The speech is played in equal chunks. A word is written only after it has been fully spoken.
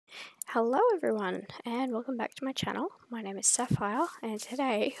Hello everyone and welcome back to my channel. My name is Sapphire and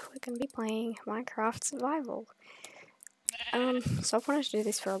today we're going to be playing Minecraft Survival. So I've wanted to do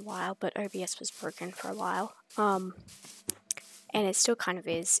this for a while, but OBS was broken for a while. And it still kind of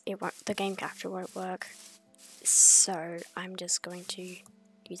is. The game capture won't work. So I'm just going to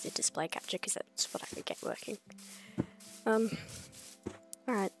use the display capture because that's what I could get working.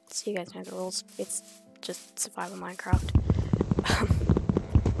 Alright, so you guys know the rules. It's just survival Minecraft.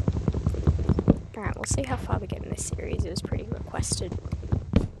 Alright, we'll see how far we get in this series. It was pretty requested.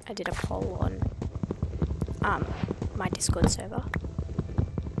 I did a poll on my Discord server,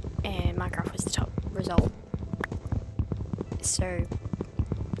 and Minecraft was the top result. So,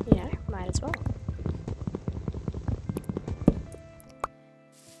 you know, might as well.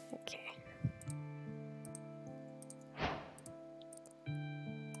 Okay.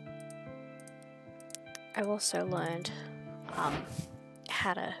 I've also learned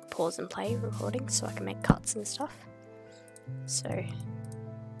how to pause and play recording so I can make cuts and stuff. So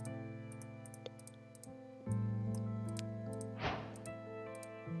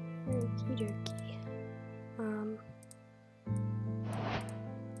okie dokie.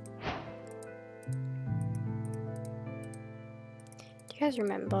 Do you guys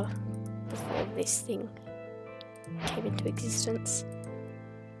remember before this thing came into existence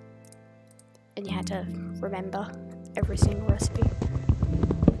and you had to remember every single recipe?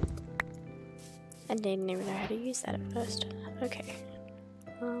 I didn't even know how to use that at first. Okay.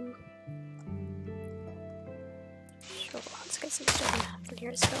 Sure, let's get some stone. I can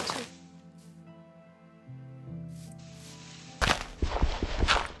hear a skeleton.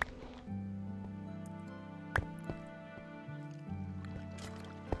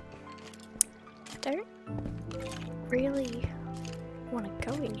 I don't really want to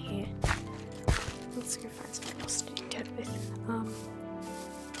go in here. Let's go find something else to do that with.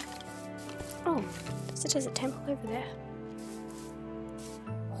 Oh, there's a temple over there.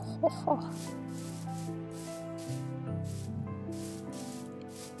 Oh.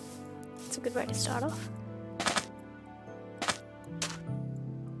 That's a good way to start off.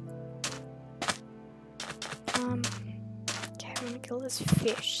 Okay, I'm gonna kill this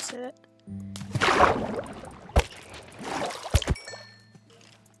fish so that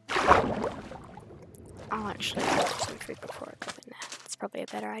I'll actually get some food before I go in there. That's probably a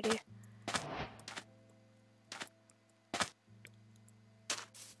better idea.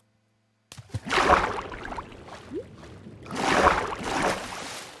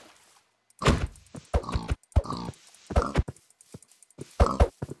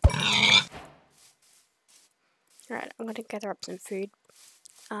 Alright, I'm gonna gather up some food.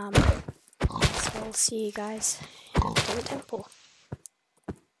 So I'll see you guys at the temple.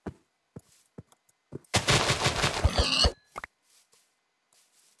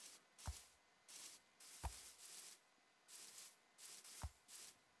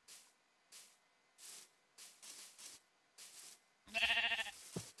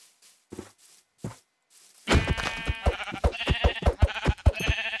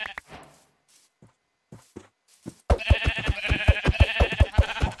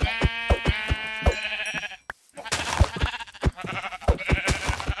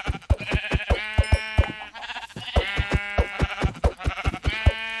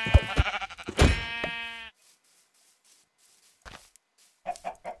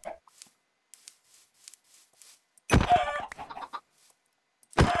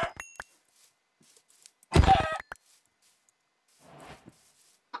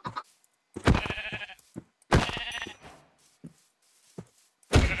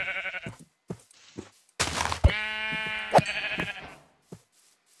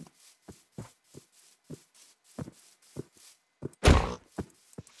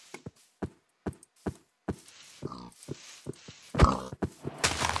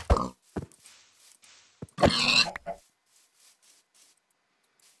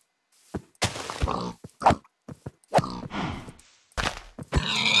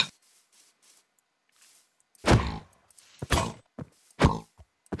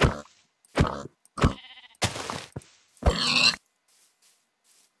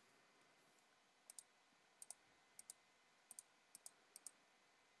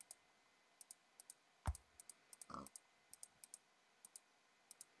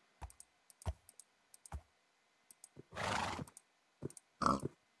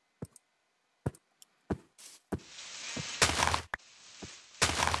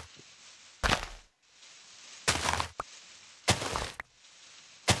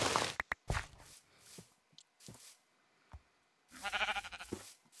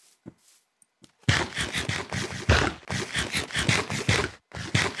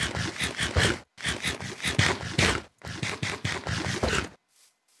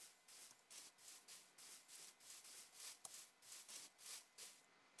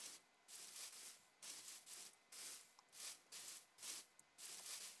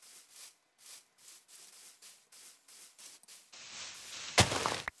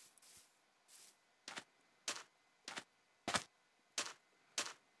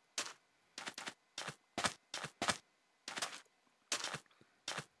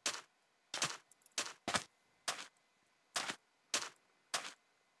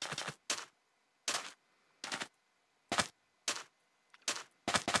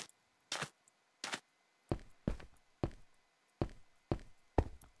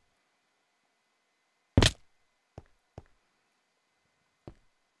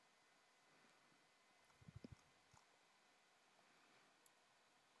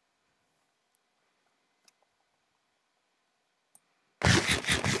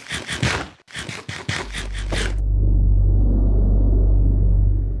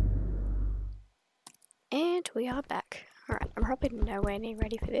 are back. Alright, I'm probably nowhere near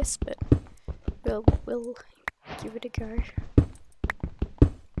ready for this, but we'll give it a go.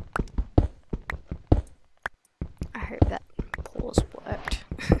 I hope that pause worked.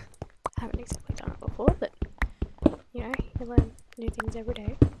 I haven't exactly done it before, but you know, you learn new things every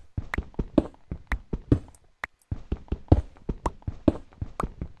day.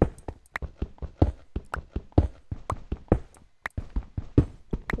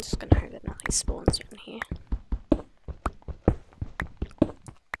 I'm just gonna hope that nothing spawns down here.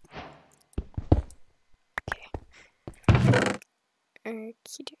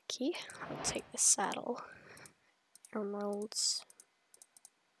 Okie dokie, I'll take the saddle. Emeralds.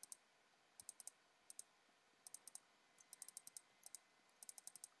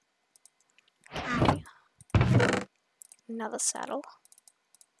 Okay. Another saddle.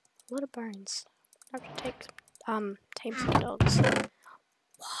 A lot of bones. I have to take tame some dogs. Wow,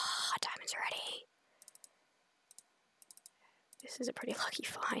 diamonds ready. This is a pretty lucky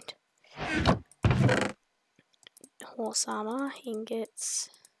find. Horse armor, ingots,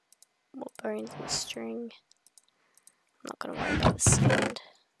 more bones and string. I'm not gonna worry about the sand.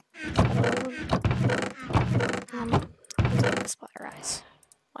 I'll take the spider eyes.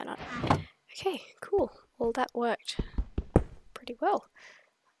 Why not? Okay, cool. Well, that worked pretty well.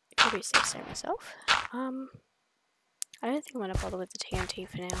 I could do the same myself. I don't think I'm gonna bother with the TNT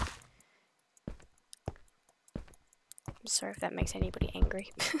for now. I'm sorry if that makes anybody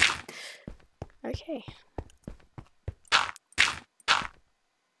angry. Okay.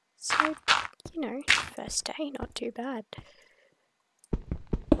 So, you know, first day, not too bad.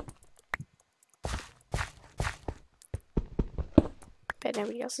 Bet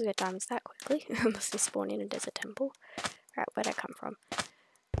nobody else has got diamonds that quickly, unless they spawn in a desert temple. Right, where'd I come from?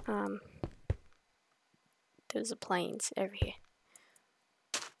 There's the plains over here.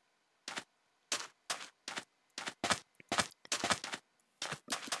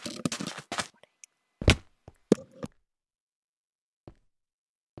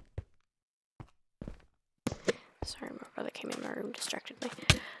 Sorry, my brother came in my room, distracted me.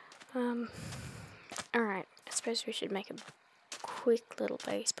 Alright, I suppose we should make a quick little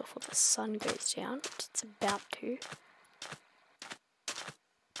base before the sun goes down, which it's about to.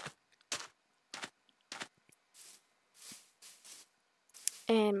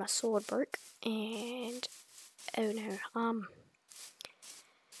 And my sword broke, and oh no,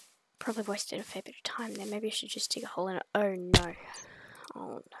 probably wasted a fair bit of time there. Maybe I should just dig a hole in it. Oh no.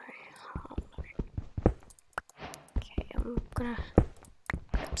 Oh no. Oh no. Okay, I'm gonna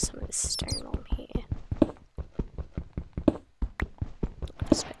grab some of this stone on here.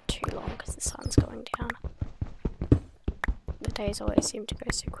 I spent too long because the sun's going down. The days always seem to go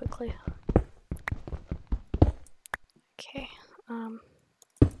so quickly. Okay,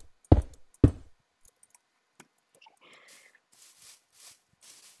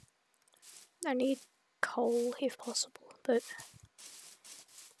 I need coal if possible, but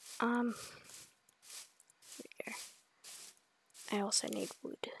there we go. I also need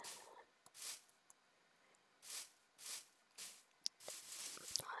wood.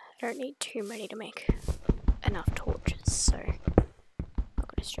 I don't need too many to make enough torches, so I'm not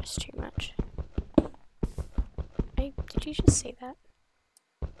gonna stress too much. Hey, did you just see that?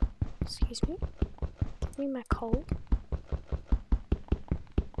 Excuse me? Give me my coal.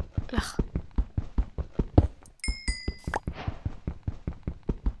 Ugh.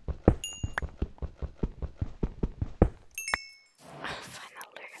 Fine,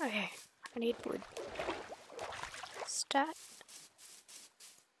 that'll do. Okay, I need wood. Start.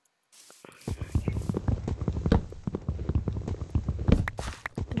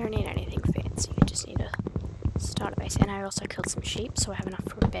 I don't need anything fancy, I just need a starter base. And I also killed some sheep, so I have enough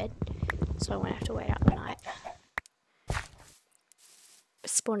for a bed, so I won't have to wait out the night.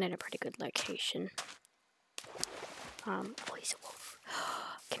 Spawned in a pretty good location. Oh, he's a wolf.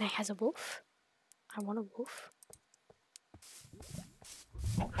 Can I have a wolf? I want a wolf.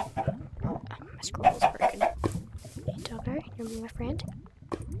 My scroll's broken. Hey, doggo, you want to be my friend?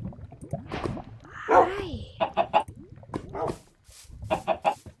 Hi!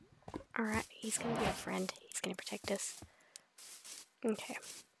 Alright, he's gonna be a friend. He's gonna protect us. Okay.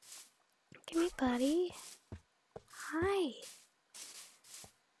 Come here, buddy. Hi!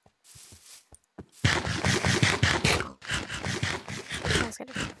 This guy's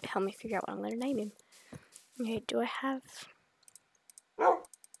gonna help me figure out what I'm gonna name him. Okay, do I have...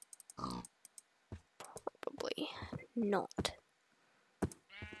 Probably not.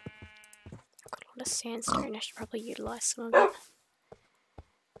 I've got a lot of sandstone. I should probably utilize some of it.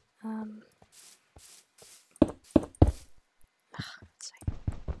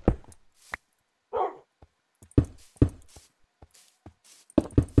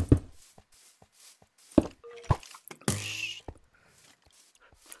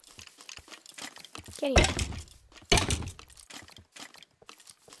 Get him.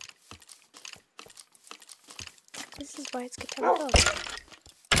 This is why it's good to have a dog.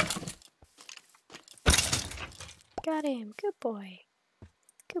 Got him. Good boy.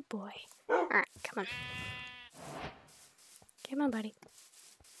 Good boy. Alright, come on. Come on, buddy.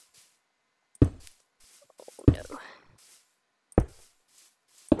 Oh, no.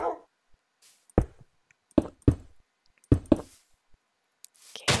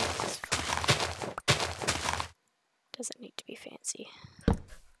 Okay, this is fine. Doesn't need to be fancy.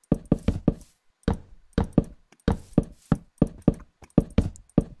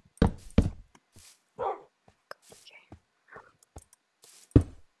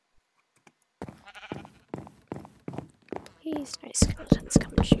 Please, no skeletons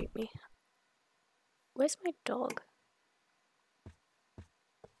come and shoot me. Where's my dog?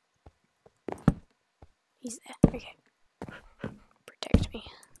 He's there. Okay. Protect me.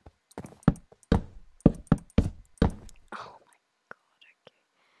 Oh my god, okay.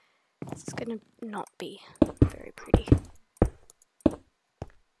 This is gonna not be very pretty.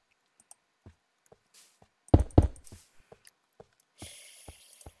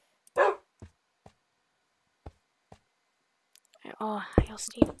 Oh, I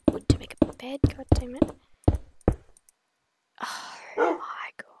also need wood to make a bed, god damn it. Oh my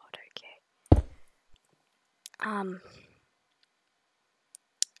god, okay.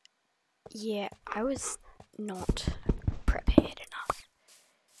 Yeah, I was not prepared enough.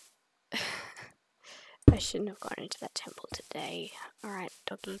 I shouldn't have gone into that temple today. Alright,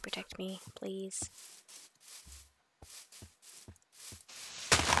 doggy, protect me, please.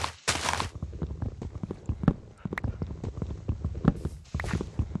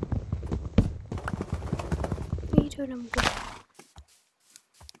 What are you doing? I'm good.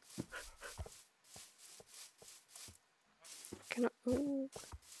 I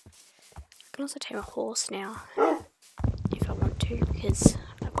can also tame a horse now, if I want to, because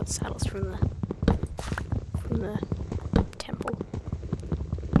I've got saddles from the temple.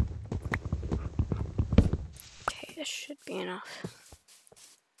 Okay, this should be enough.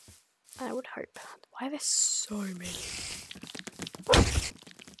 I would hope. Why are there so many?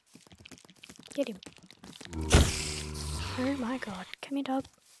 Get him. Oh my god. Come here, dog.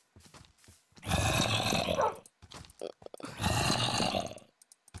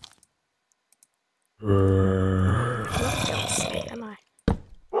 I'm not jealous, am I?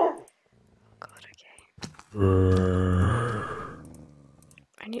 God, okay.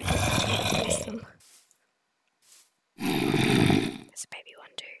 I need to replace them. There's a baby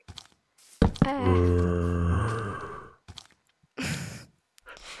one too.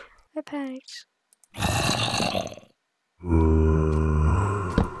 I panicked.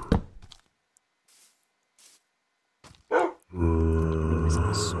 Where's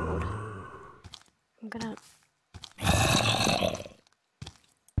my sword? I'm gonna...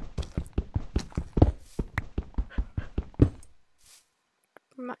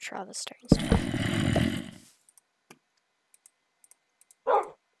 much rather stone stuff.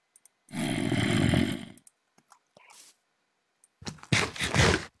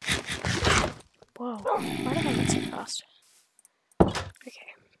 Whoa, why did I get so fast? Okay.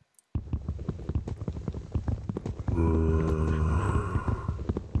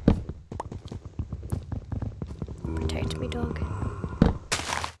 Protect me, dog.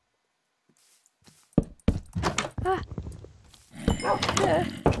 Ah!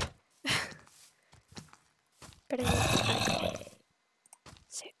 Better get back.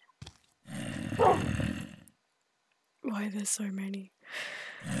 Sit. Why are there so many?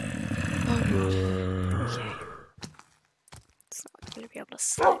 Oh god. Okay. It's not going to be able to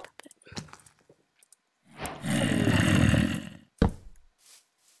sleep, but...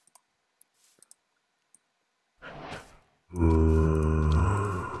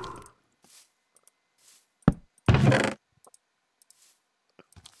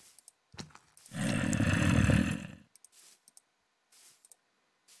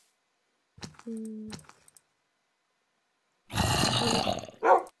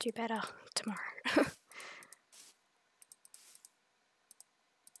 I'll do better tomorrow.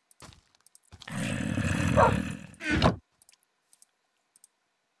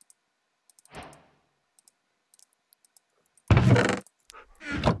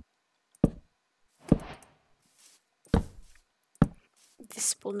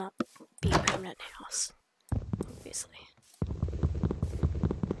 This will not be a permanent house, obviously.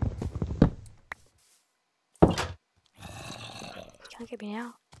 Can't get me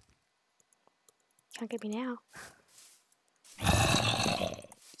now. Can't get me now.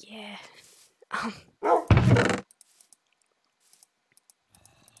 Yeah.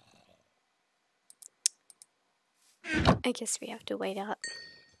 I guess we have to wait out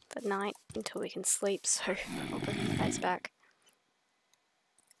the night until we can sleep, so I'll bring you guys back.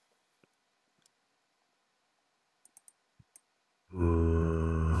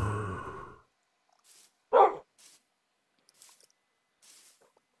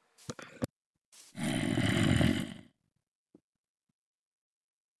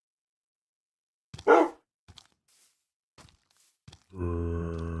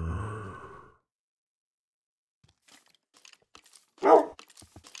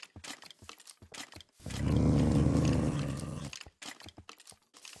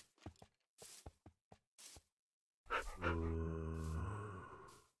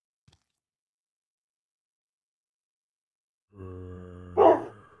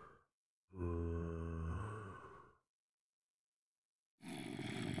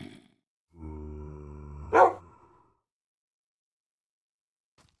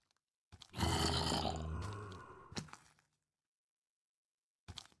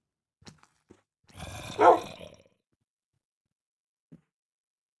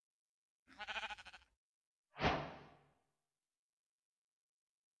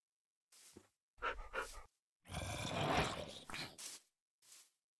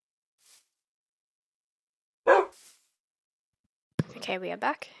 Okay, we are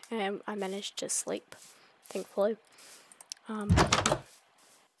back, and I managed to sleep, thankfully. We're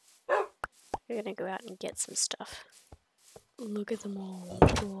gonna go out and get some stuff. Look at them all,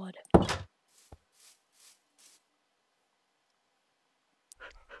 God.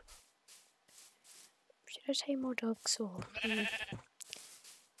 Should I take more dogs or...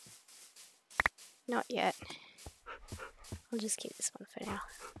 Not yet. I'll just keep this one for now.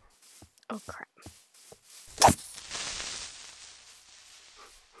 Oh crap.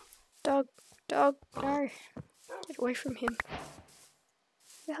 Dog, no. Get away from him.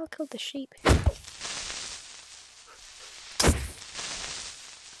 Who the hell killed the sheep?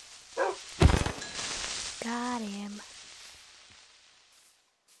 Got him.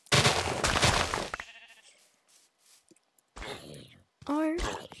 Oh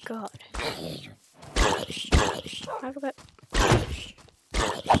God. I forgot.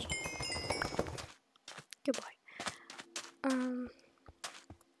 Goodbye.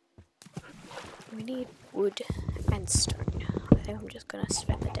 We need wood and stone. I think I'm just gonna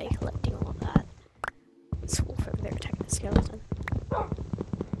spend the day collecting all of that. This wolf over there attacking the skeleton.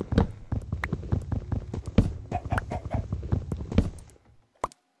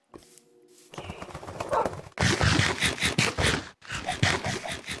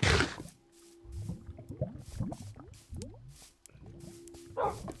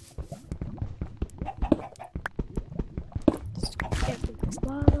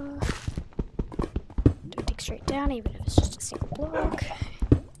 Don't dig straight down, even if it's just a single block.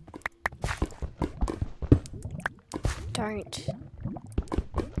 Don't.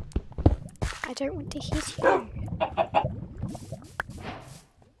 I don't want to hit you.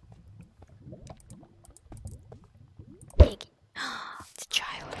 Pig. It's a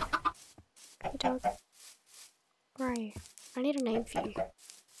child. Hey dog. Where are you? I need a name for you.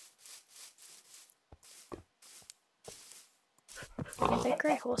 They're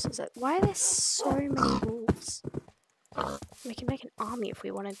grey horses. Why are there so many wolves? We can make an army if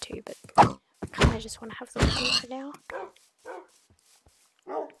we wanted to, but I kind of just want to have them here for now.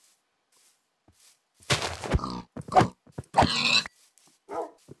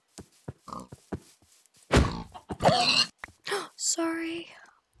 Sorry.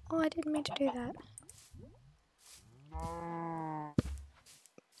 Oh, I didn't mean to do that.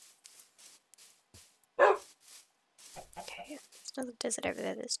 Okay, there's another desert over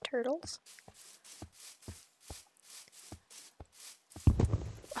there. There's turtles.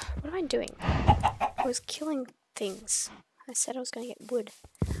 What am I doing? I was killing things. I said I was going to get wood.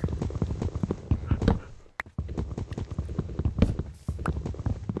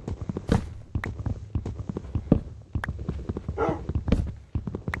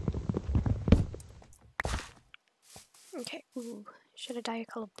 Okay, ooh. Should I dye a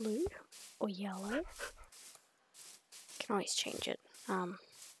colour blue or yellow? Can always change it.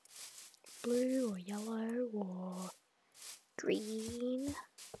 Blue or yellow or green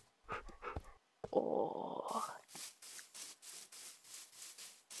or...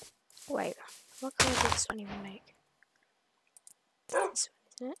 Wait, what colour does this one even make? This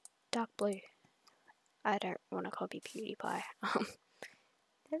one, isn't it? Dark blue. I don't want to copy PewDiePie.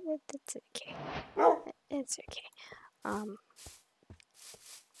 That's okay. It's okay.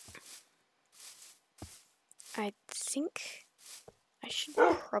 I think I should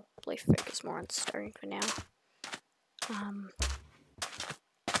probably focus more on stone for now.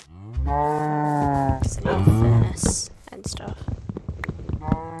 Because I need a furnace, and and stuff.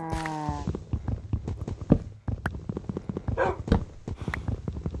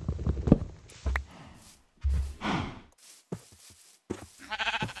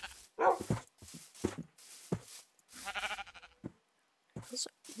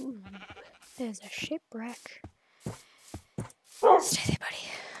 Ooh, there's a shipwreck. Stay there, buddy.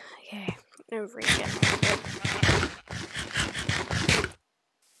 Okay, I'm gonna reach it.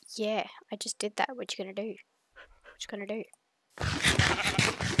 Yeah, I just did that. What you gonna do? What you gonna do?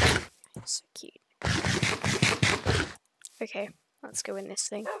 So cute. Okay, let's go in this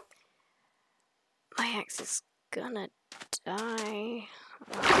thing. My axe is gonna die.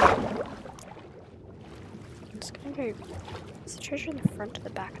 I'm just gonna go. Is the treasure in the front or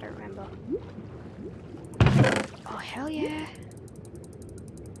the back? I don't remember. Oh, hell yeah!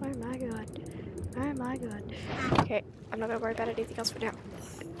 Oh my god. Oh my god. Okay, I'm not gonna worry about anything else for now.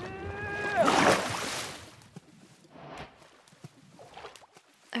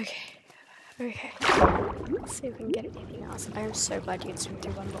 Okay. Okay. Let's see if we can get anything else. I am so glad you can swim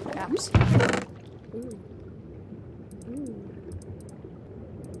through one block gaps. Ooh. Ooh.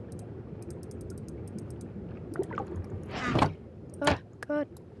 Oh, God.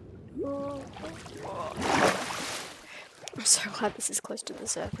 Oh. I'm so glad this is close to the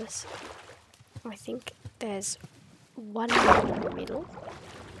surface. I think there's one in the middle.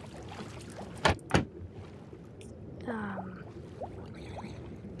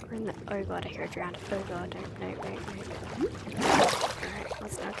 We're in the. Oh god, I hear a drowned. Oh god, no. Alright,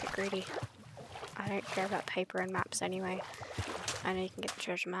 let's not get greedy. I don't care about paper and maps anyway. I know you can get the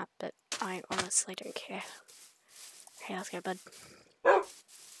treasure map, but I honestly don't care. Okay, let's go, bud.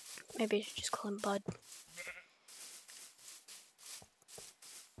 Maybe I should just call him Bud.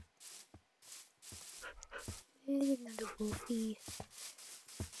 Another wolfie.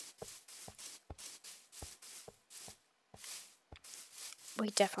 We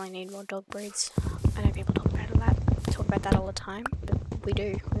definitely need more dog breeds. I know people talk about that all the time, but we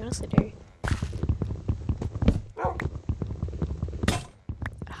do. We honestly do.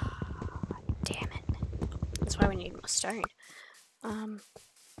 Damn it. That's why we need more stone.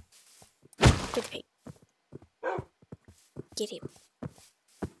 Get the pig. Get him.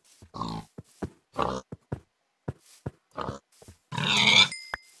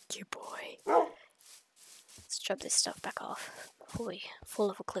 Good boy. Let's drop this stuff back off before we fall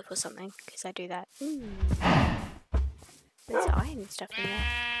off a cliff or something, because I do that. There's iron stuff in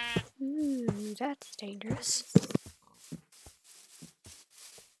there. That's dangerous.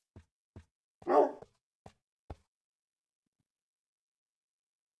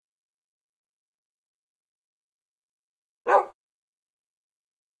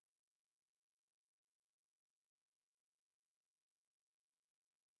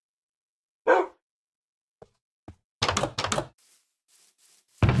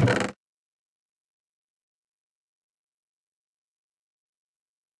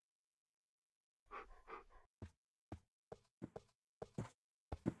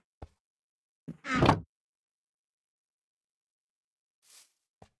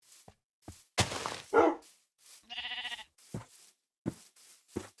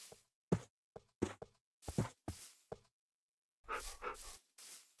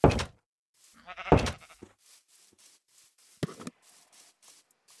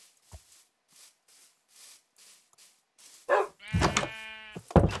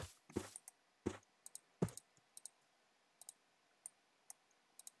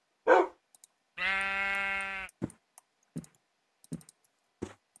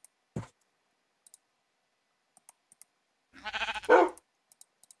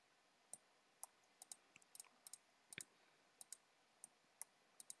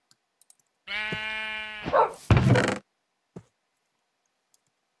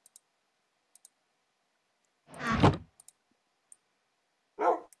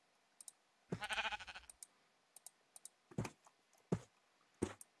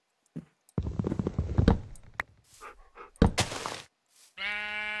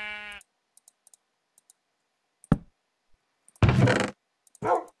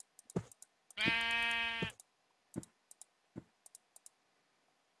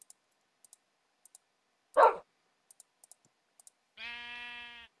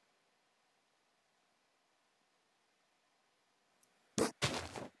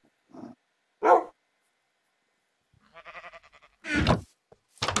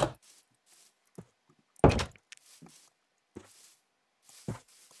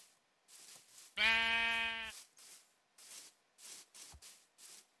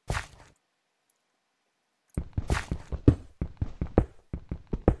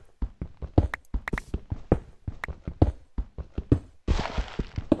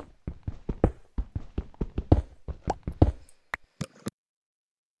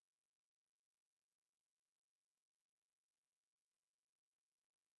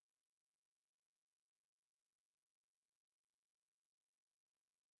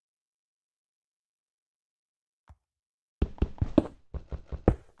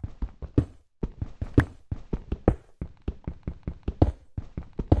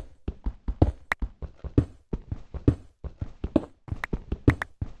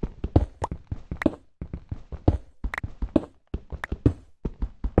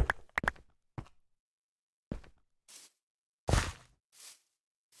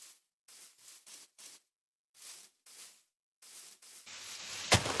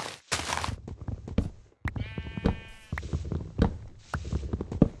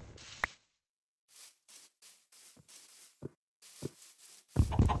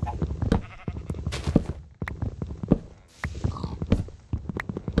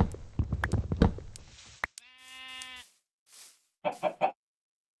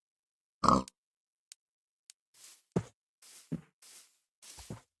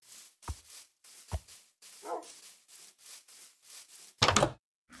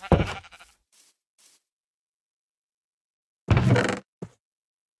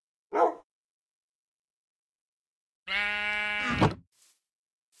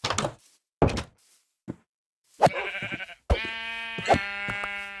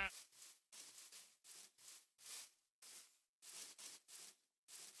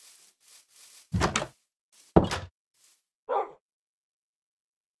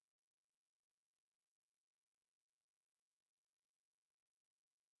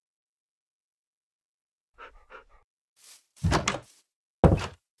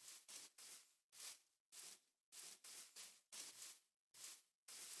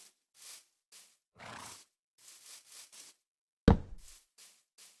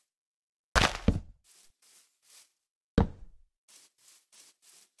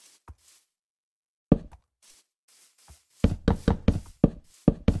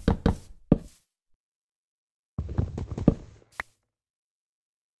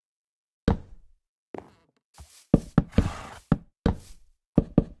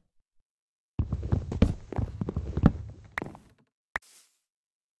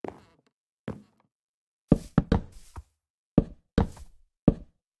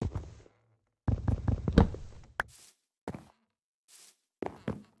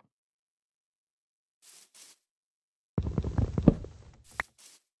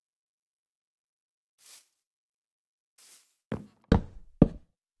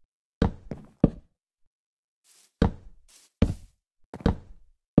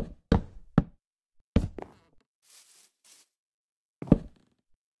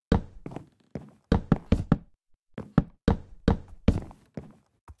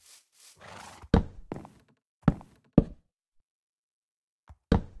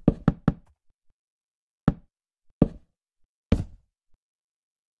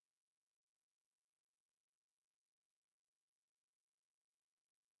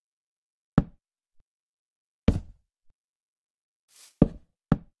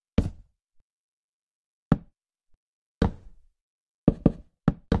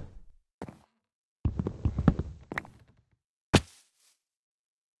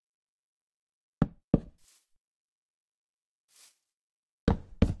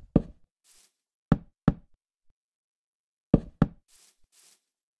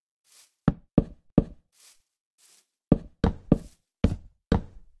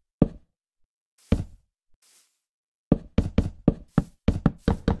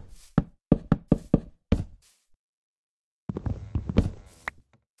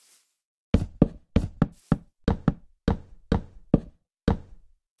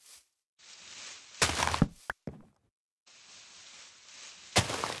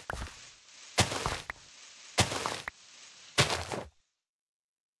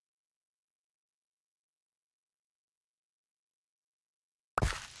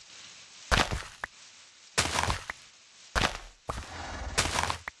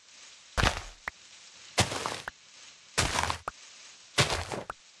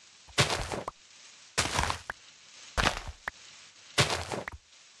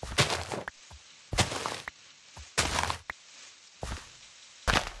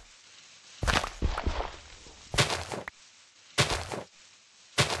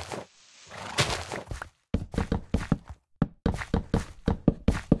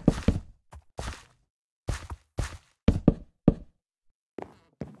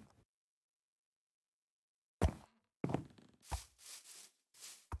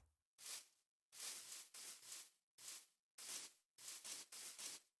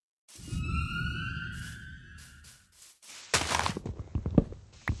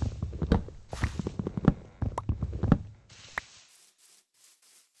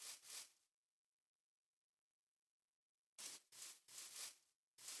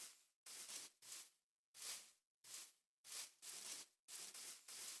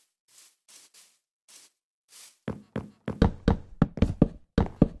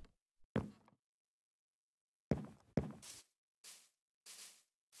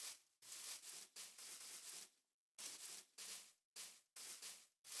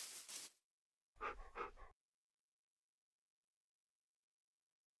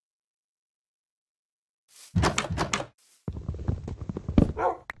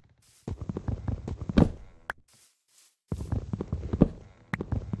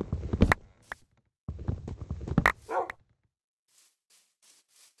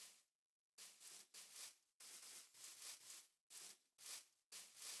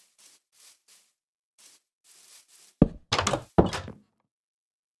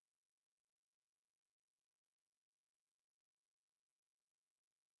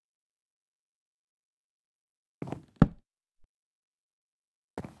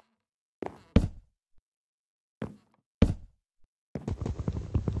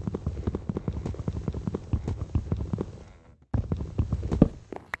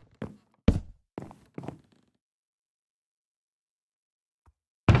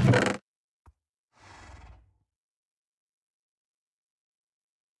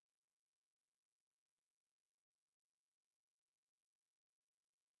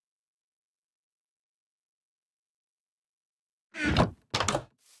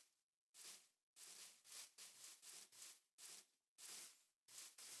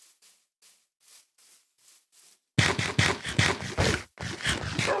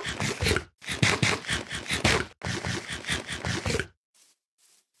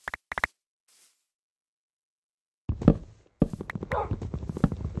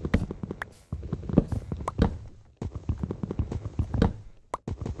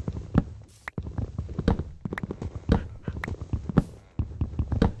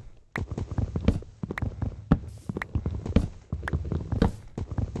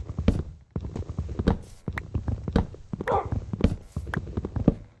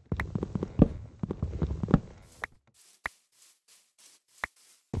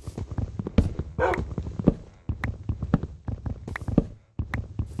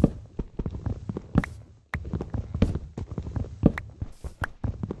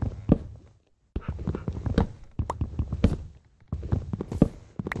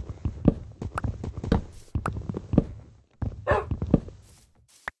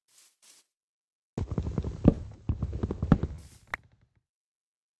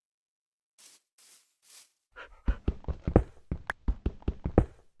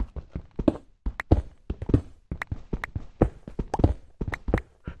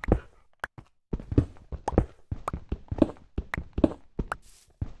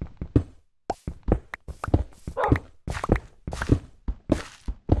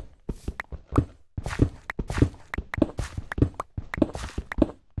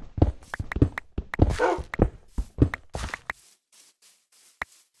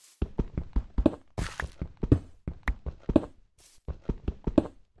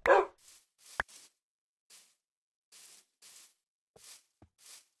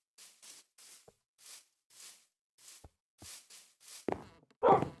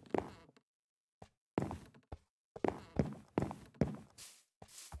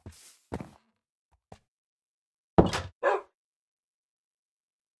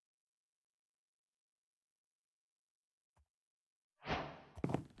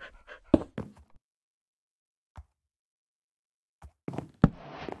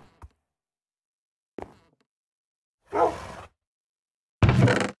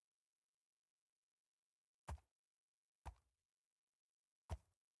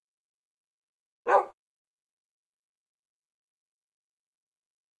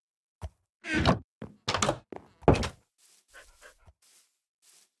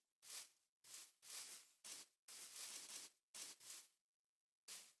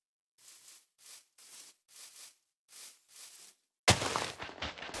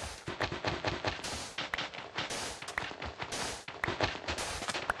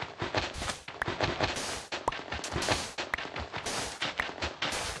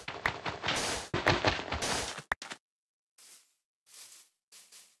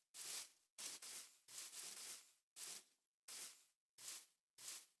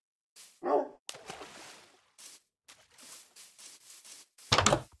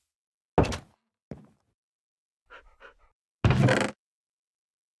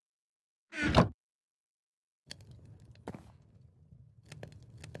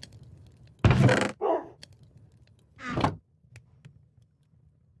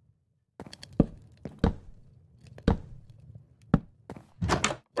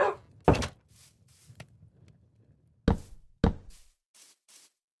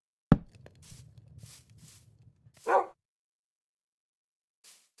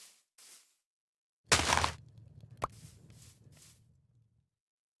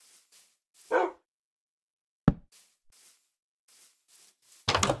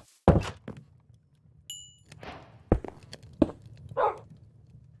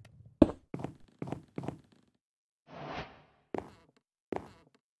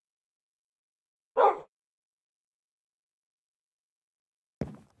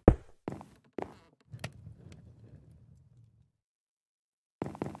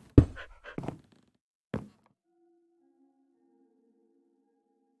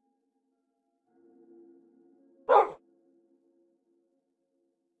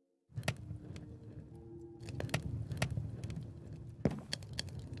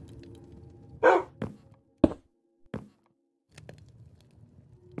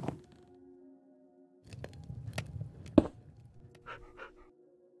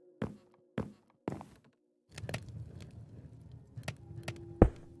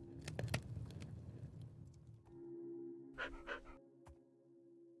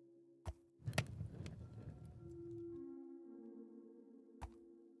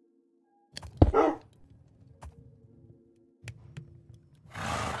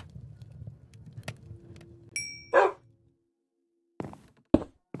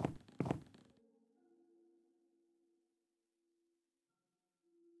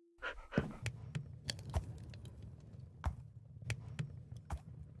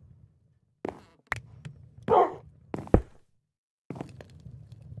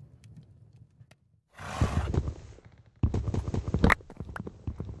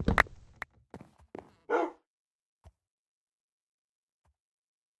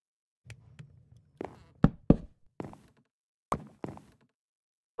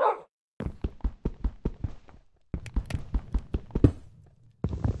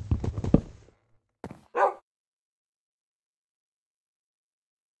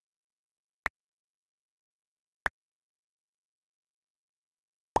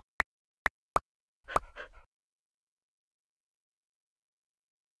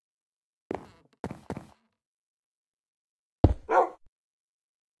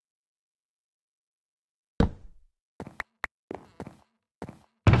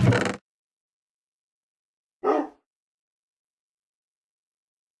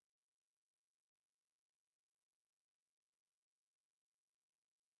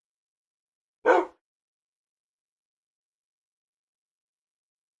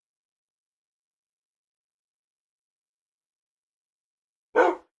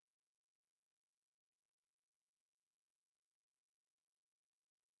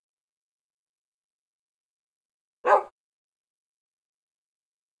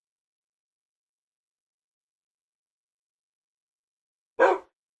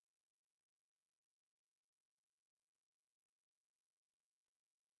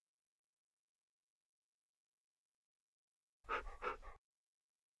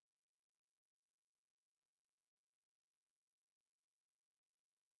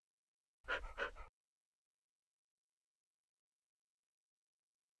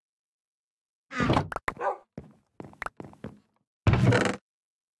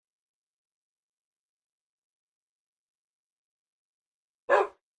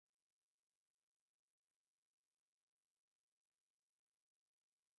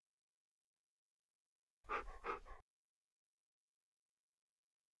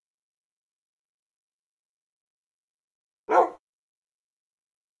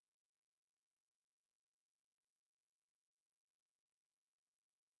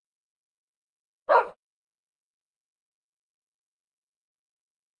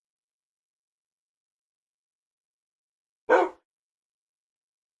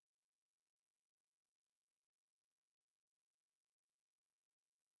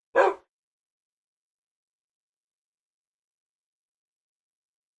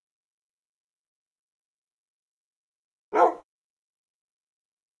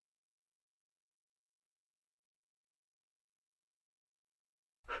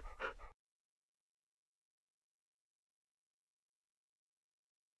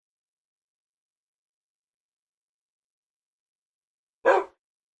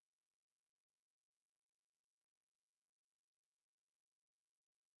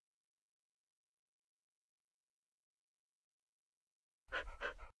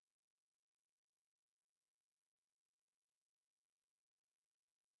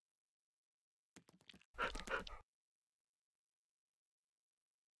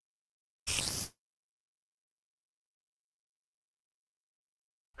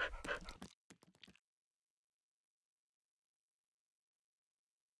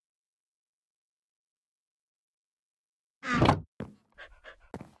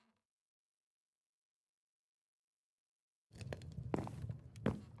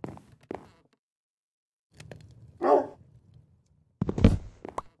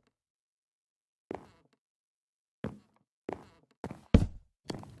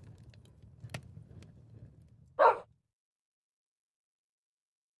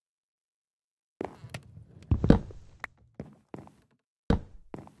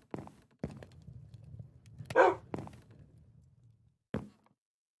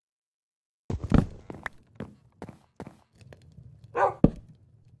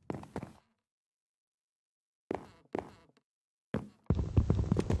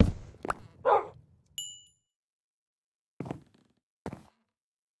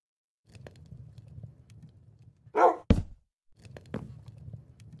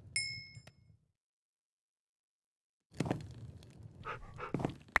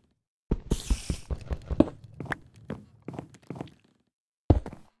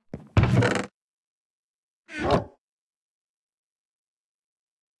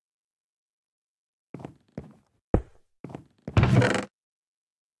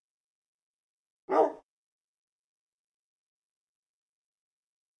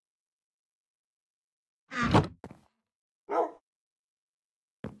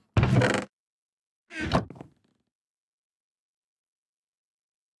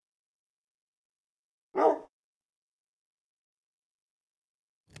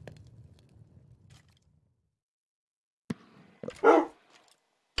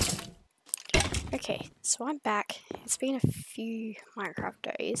 Okay, so I'm back. It's been a few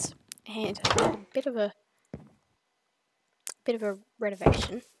Minecraft days, and I had a bit of a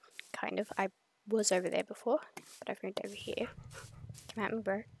renovation, kind of. I was over there before, but I've moved over here. Come at me,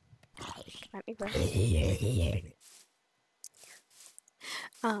 bro. Come at me, bro.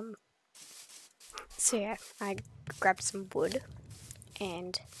 So yeah, I grabbed some wood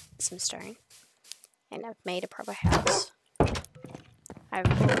and some stone, and I've made a proper house. I've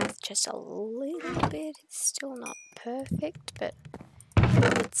organized just a little bit. It's still not perfect, but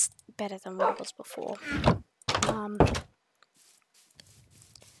it's better than what it was before.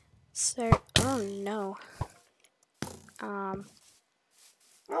 So, oh no. So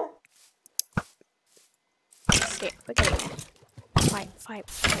yeah, we're getting there. Fight, fight,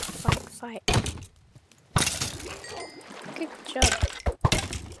 fight, fight, fight. Good job.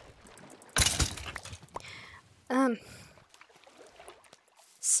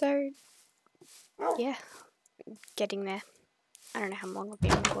 So, yeah, getting there. I don't know how long I've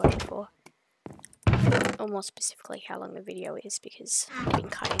been recording for. Or more specifically, how long the video is, because I've been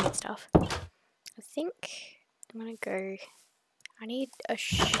cutting and stuff. I think I'm gonna go... I need a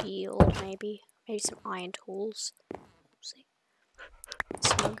shield, maybe. Maybe some iron tools. See.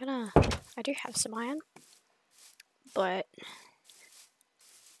 So I'm gonna... I do have some iron. But...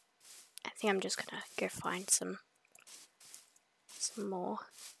 I think I'm just gonna go find some more.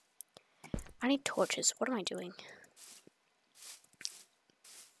 I need torches. What am I doing?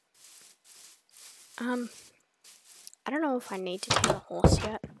 I don't know if I need to tame a horse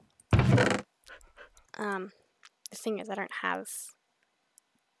yet. The thing is, I don't have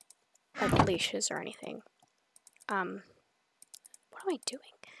like leashes or anything. What am I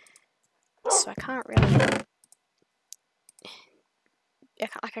doing? So I can't really,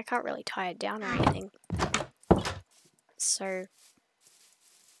 I can't really tie it down or anything. So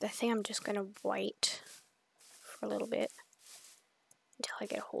I think I'm just gonna wait for a little bit until I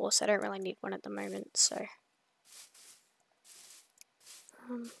get a horse. I don't really need one at the moment, so.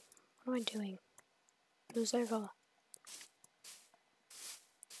 What am I doing? It was over.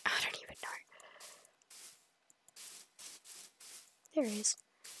 I don't even know. There it is.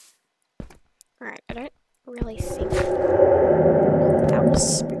 Alright, I don't really think that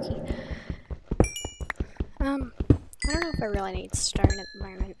was spooky. I don't know if I really need stone at the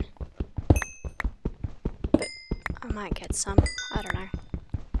moment. But I might get some. I don't know.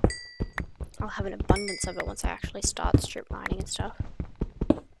 I'll have an abundance of it once I actually start strip mining and stuff.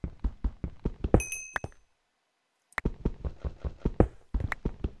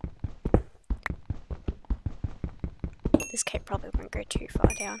 This cave probably won't go too far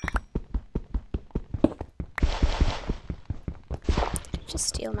down. Did it just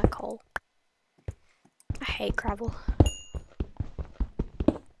steal my coal? I hate gravel.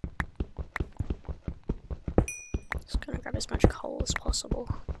 Just gonna grab as much coal as possible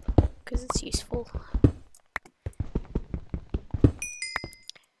because it's useful.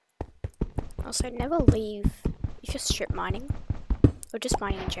 Also, never leave if you're strip mining or just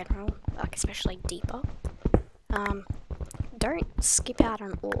mining in general, like especially deeper. Don't skip out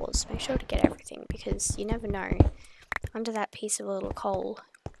on ores. Make sure to get everything because you never know. Under that piece of little coal,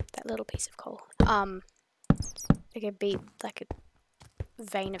 there could be like a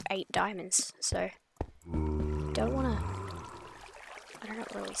vein of 8 diamonds. So you don't want to. I don't know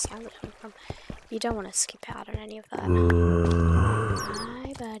where we sound it coming from. You don't want to skip out on any of that.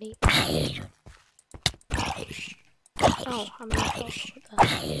 Hi, buddy. Oh, I'm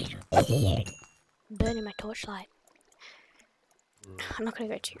burning my torchlight. I'm not going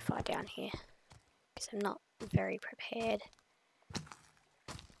to go too far down here because I'm not very prepared.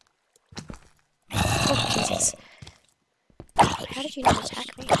 Oh, Jesus. How did you not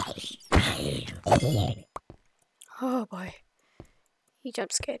attack me? Oh, boy. He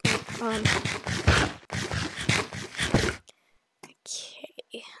jump scared me.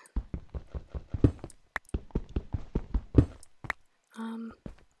 Okay. I'm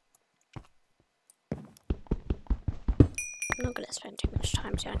not going to spend too much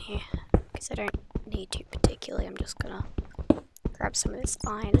time down here because I don't need to particularly. I'm just going to grab some of this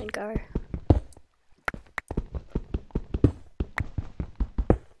iron and go.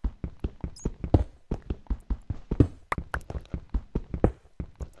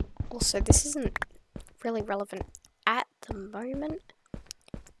 Also, this isn't really relevant at the moment,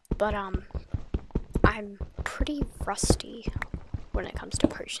 but I I'm pretty rusty when it comes to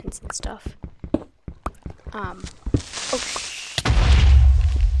potions and stuff. Oh,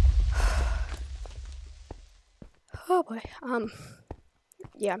 oh boy.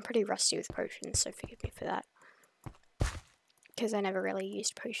 Yeah, I'm pretty rusty with potions, so forgive me for that. Because I never really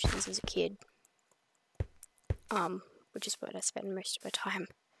used potions as a kid. Which is what I spend most of my time.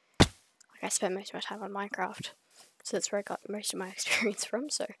 Like, I spend most of my time on Minecraft. So that's where I got most of my experience from,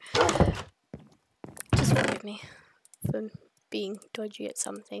 so just forgive me for being dodgy at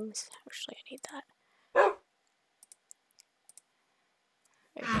some things. Actually, I need that.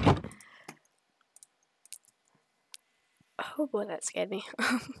 Okay. Oh boy, that scared me.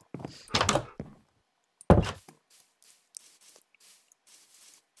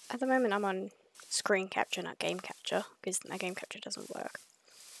 At the moment I'm on screen capture, not game capture, because my game capture doesn't work.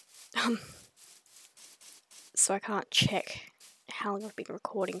 So I can't check how long I've been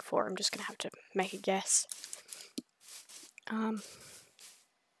recording for. I'm just gonna have to make a guess. I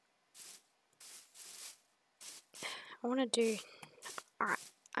wanna do... Alright,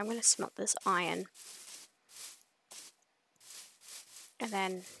 I'm gonna smelt this iron. And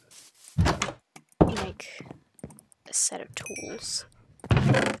then make a set of tools.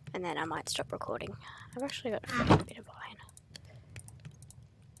 And then I might stop recording. I've actually got a fair bit of iron.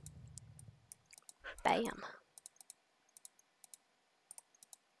 Bam.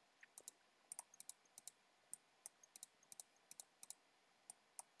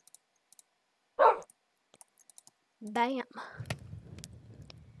 Bam.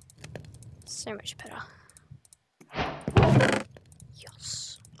 So much better.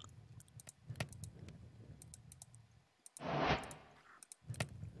 Yes.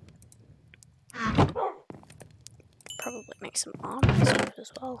 Probably make some armor and stuff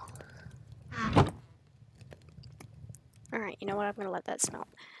as well. Alright, you know what? I'm gonna let that smelt.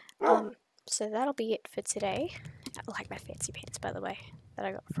 So that'll be it for today. I like my fancy pants, by the way, that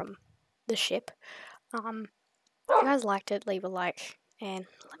I got from the ship. If you guys liked it, leave a like, and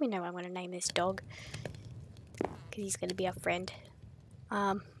let me know what I'm gonna name this dog, because he's gonna be our friend.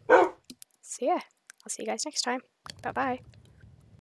 So yeah, I'll see you guys next time. Bye bye.